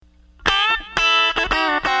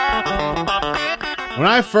When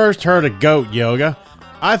I first heard of goat yoga,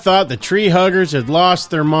 I thought the tree huggers had lost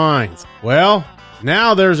their minds. Well,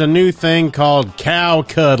 now there's a new thing called cow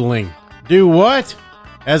cuddling. Do what?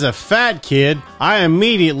 As a fat kid, I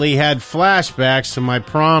immediately had flashbacks to my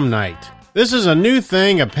prom night. This is a new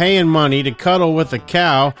thing of paying money to cuddle with a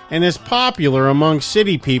cow and is popular among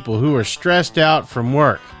city people who are stressed out from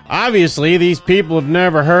work. Obviously, these people have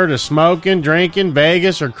never heard of smoking, drinking,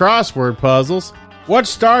 Vegas, or crossword puzzles. What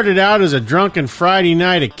started out as a drunken Friday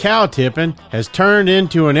night at cow tipping has turned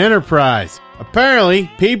into an enterprise. Apparently,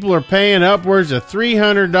 people are paying upwards of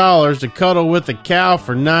 $300 to cuddle with a cow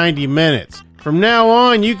for 90 minutes. From now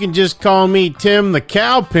on, you can just call me Tim the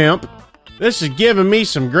Cow Pimp. This has given me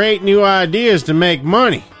some great new ideas to make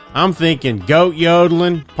money. I'm thinking goat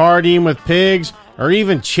yodeling, partying with pigs, or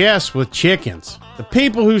even chess with chickens. The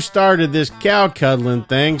people who started this cow cuddling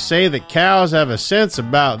thing say that cows have a sense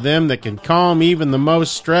about them that can calm even the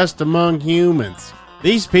most stressed among humans.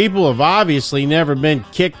 These people have obviously never been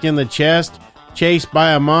kicked in the chest, chased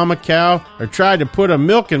by a mama cow, or tried to put a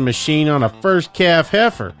milking machine on a first calf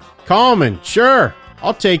heifer. Calming, sure.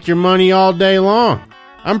 I'll take your money all day long.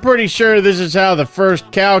 I'm pretty sure this is how the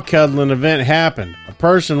first cow cuddling event happened. A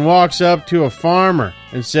person walks up to a farmer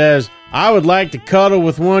and says, "I would like to cuddle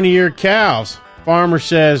with one of your cows." Farmer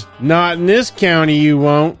says, "Not in this county you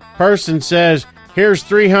won't." Person says, "Here's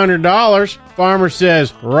 $300. Farmer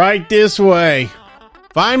says, "Right this way."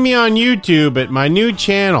 Find me on YouTube at my new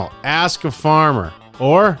channel, Ask a Farmer.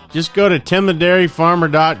 Or just go to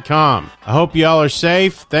timthedairyfarmer.com. I hope y'all are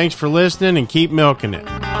safe. Thanks for listening and keep milking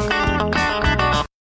it.